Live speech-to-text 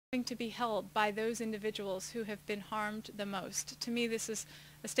to be held by those individuals who have been harmed the most. To me, this is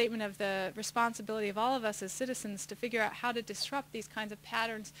a statement of the responsibility of all of us as citizens to figure out how to disrupt these kinds of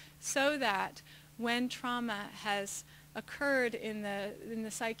patterns so that when trauma has occurred in the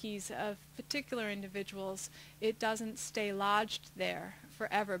psyches of particular individuals, it doesn't stay lodged there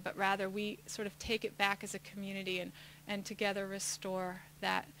forever, but rather we sort of take it back as a community and together restore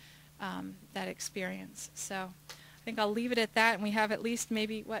that that experience. So I think I'll leave it at that, and we have at least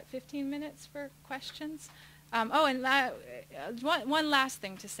maybe, 15 minutes for questions? Oh, and one last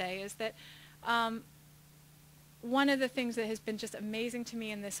thing to say is that one of the things that has been just amazing to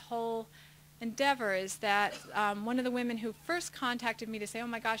me in this whole endeavor is that one of the women who first contacted me to say, oh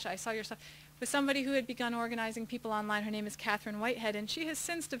my gosh, I saw your stuff, was somebody who had begun organizing people online. Her name is Catherine Whitehead, and she has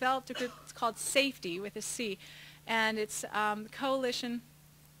since developed a group called Safety with a C, and it's Coalition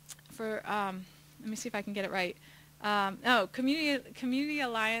for, let me see if I can get it right, Community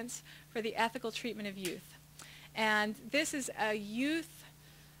Alliance for the Ethical Treatment of Youth. And this is a youth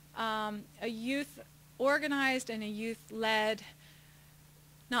organized and a youth-led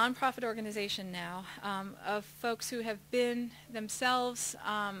nonprofit organization now of folks who have been themselves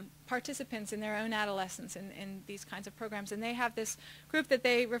participants in their own adolescence in these kinds of programs. And they have this group that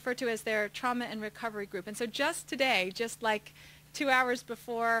they refer to as their trauma and recovery group. And so just today, just like 2 hours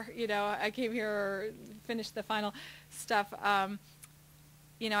before, I came here or finished the final stuff, I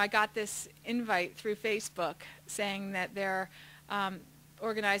got this invite through Facebook saying that they're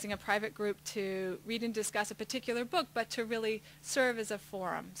organizing a private group to read and discuss a particular book, but to really serve as a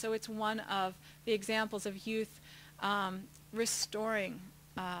forum. So it's one of the examples of youth restoring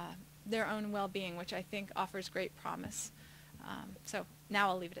their own well-being, which I think offers great promise. So now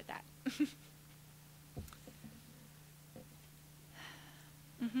I'll leave it at that.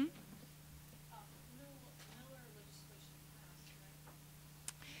 Mm-hmm.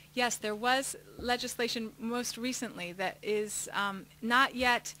 Yes, there was legislation most recently that is not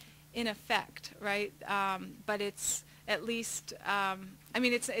yet in effect, right? But it's at least,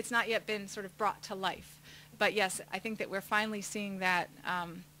 it's not yet been sort of brought to life. But yes, I think that we're finally seeing that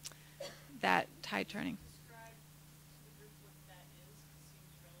that tide turning. Describe to the group what that is. It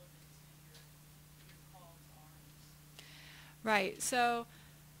seems relevant to your call to arms. Right. So.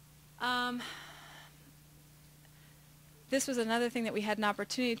 This was another thing that we had an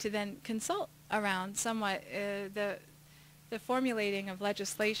opportunity to then consult around somewhat, the formulating of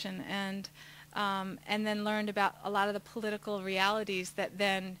legislation, and then learned about a lot of the political realities that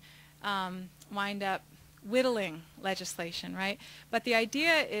then wind up whittling legislation, right? But the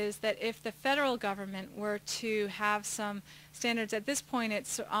idea is that if the federal government were to have some standards, at this point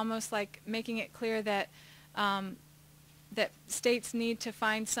it's almost like making it clear that that states need to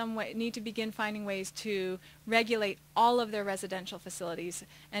find some way, need to begin finding ways to regulate all of their residential facilities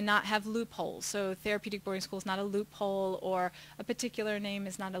and not have loopholes. So therapeutic boarding school is not a loophole, or a particular name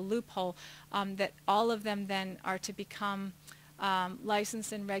is not a loophole, that all of them then are to become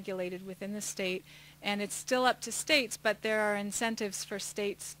licensed and regulated within the state. And it's still up to states, but there are incentives for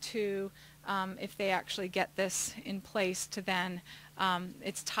states to, if they actually get this in place, to then,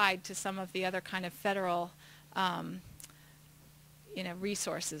 it's tied to some of the other kind of federal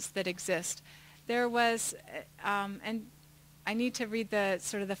resources that exist. There was, and I need to read the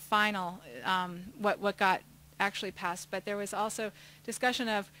sort of the final, what got actually passed, but there was also discussion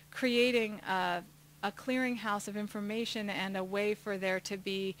of creating a clearinghouse of information and a way for there to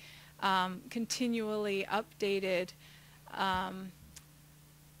be continually updated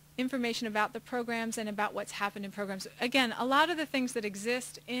information about the programs and about what's happened in programs. Again, a lot of the things that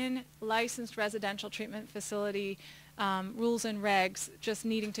exist in licensed residential treatment facility rules and regs just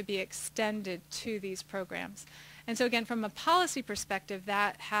needing to be extended to these programs. And so again, from a policy perspective,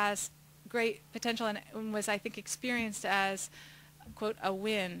 that has great potential and was, I think, experienced as, quote, a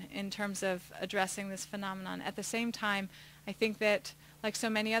win in terms of addressing this phenomenon. At the same time, I think that, like so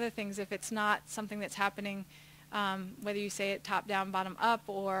many other things, if it's not something that's happening, whether you say it top down, bottom up,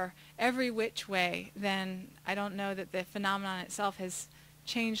 or every which way, then I don't know that the phenomenon itself has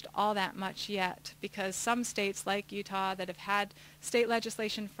changed all that much yet, because some states like Utah that have had state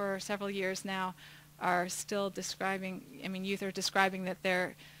legislation for several years now are still describing, youth are describing that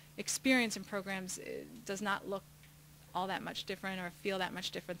their experience in programs does not look all that much different or feel that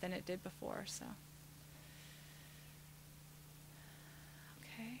much different than it did before. So.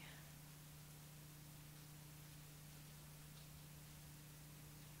 Okay.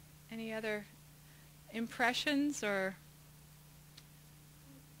 Any other impressions or?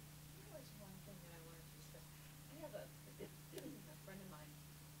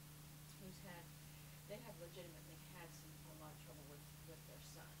 They have legitimately had a lot of trouble with their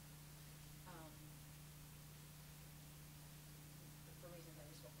son.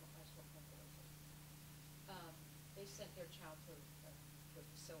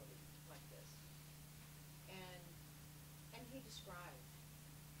 facility like this. And he described,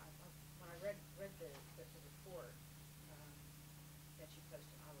 when I read the report that you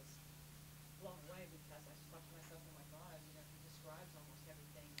posted, I was blown away because I thought to myself, oh my God, you know, he describes almost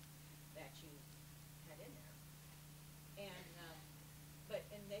everything that you had in there.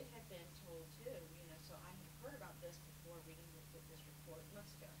 And they had been told too, you know, so I had heard about this before reading this report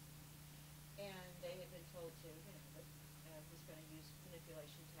months ago. And they had been told to, you know, that he's going to use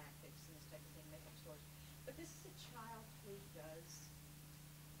manipulation tactics and this type of thing, make up stories. But this is a child who has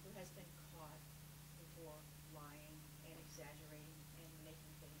been caught before lying and exaggerating and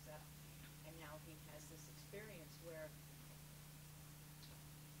making things up. And now he has this experience where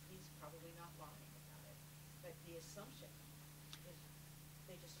he's probably not lying about it. But the assumption is,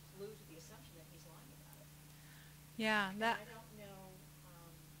 they just flew to the assumption that he's lying about it. Yeah, And that. I don't know.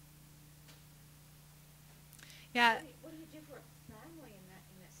 Yeah. What do you do for a family in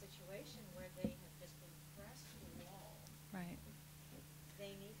that situation where they have just been pressed to the wall? Right.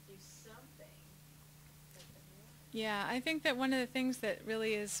 They need to do something. Yeah, I think that one of the things that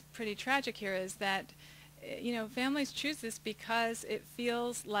really is pretty tragic here is that, you know, families choose this because it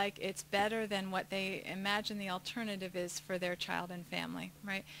feels like it's better than what they imagine the alternative is for their child and family,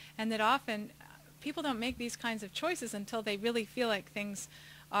 right? And that often people don't make these kinds of choices until they really feel like things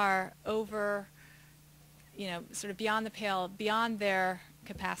are over, you know, sort of beyond the pale, beyond their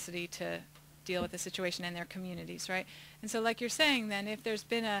capacity to deal with the situation in their communities, right? And so like you're saying then, if there's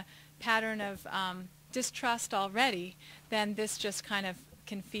been a pattern of distrust already, then this just kind of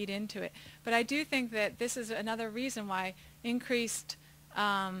can feed into it. But I do think that this is another reason why increased,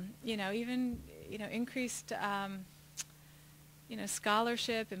 you know, even, you know, increased, you know,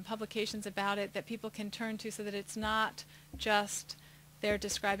 scholarship and publications about it that people can turn to, so that it's not just they're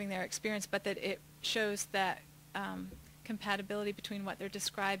describing their experience, but that it shows that compatibility between what they're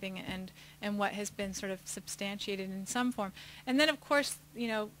describing and what has been sort of substantiated in some form. And then, of course, you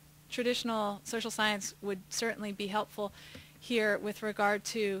know, traditional social science would certainly be helpful here with regard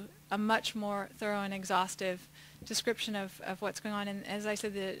to a much more thorough and exhaustive description of what's going on. And as I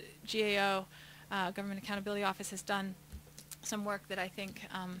said, the GAO, Government Accountability Office, has done some work that I think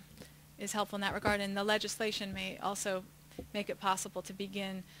is helpful in that regard. And the legislation may also make it possible to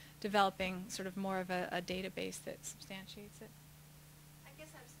begin developing sort of more of a database that substantiates it. I guess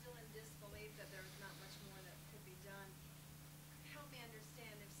I'm still in disbelief that there's not much more that could be done. Help me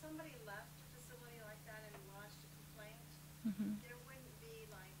understand, if somebody left a facility like that and lodged a complaint, there wouldn't be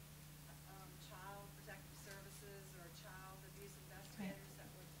like child protective services or child abuse investigators that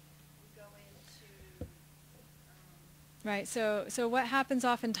would go into Right. So what happens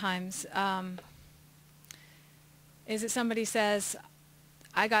oftentimes is that somebody says,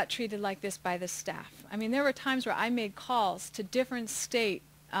 I got treated like this by the staff. I mean, there were times where I made calls to different state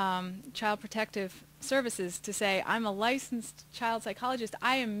child protective services to say, I'm a licensed child psychologist.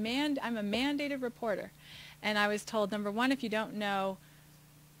 I'm a mandated reporter. And I was told, number one, if you don't know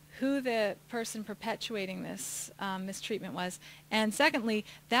who the person perpetuating this mistreatment was, and secondly,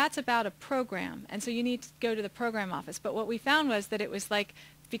 that's about a program, and so you need to go to the program office. But what we found was that it was like,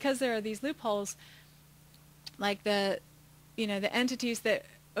 because there are these loopholes, like the entities that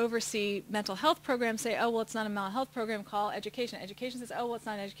oversee mental health programs say, oh, well, it's not a mental health program, call education. Education says, oh, well, it's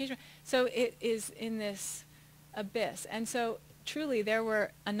not an education. So it is in this abyss. And so truly there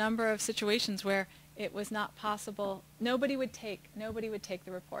were a number of situations where it was not possible. Nobody would take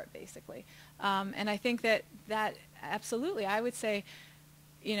the report, basically. And I think that absolutely, I would say,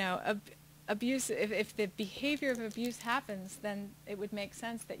 you know, abuse, if the behavior of abuse happens, then it would make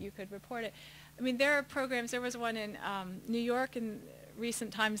sense that you could report it. I mean, there are programs. There was one in New York in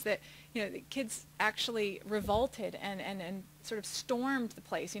recent times that, you know, the kids actually revolted and sort of stormed the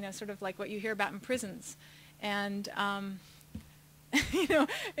place, you know, sort of like what you hear about in prisons. And, you know,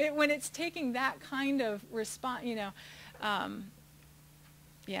 when it's taking that kind of response, you know,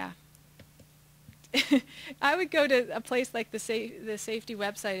 yeah. I would go to a place like the safety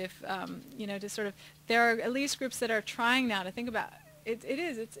website if, you know, to sort of, there are at least groups that are trying now to think about,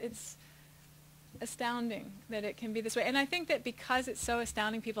 it's astounding that it can be this way. And I think that because it's so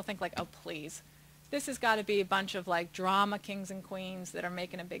astounding, people think like, oh, please, this has got to be a bunch of like drama kings and queens that are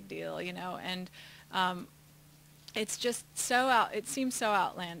making a big deal, you know, and it's just it seems so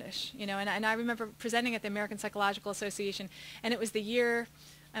outlandish, you know. And I remember presenting at the American Psychological Association, and it was the year,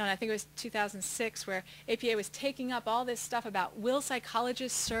 I don't know, I think it was 2006, where APA was taking up all this stuff about, will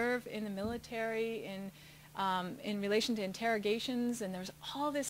psychologists serve in the military in relation to interrogations, and there was all this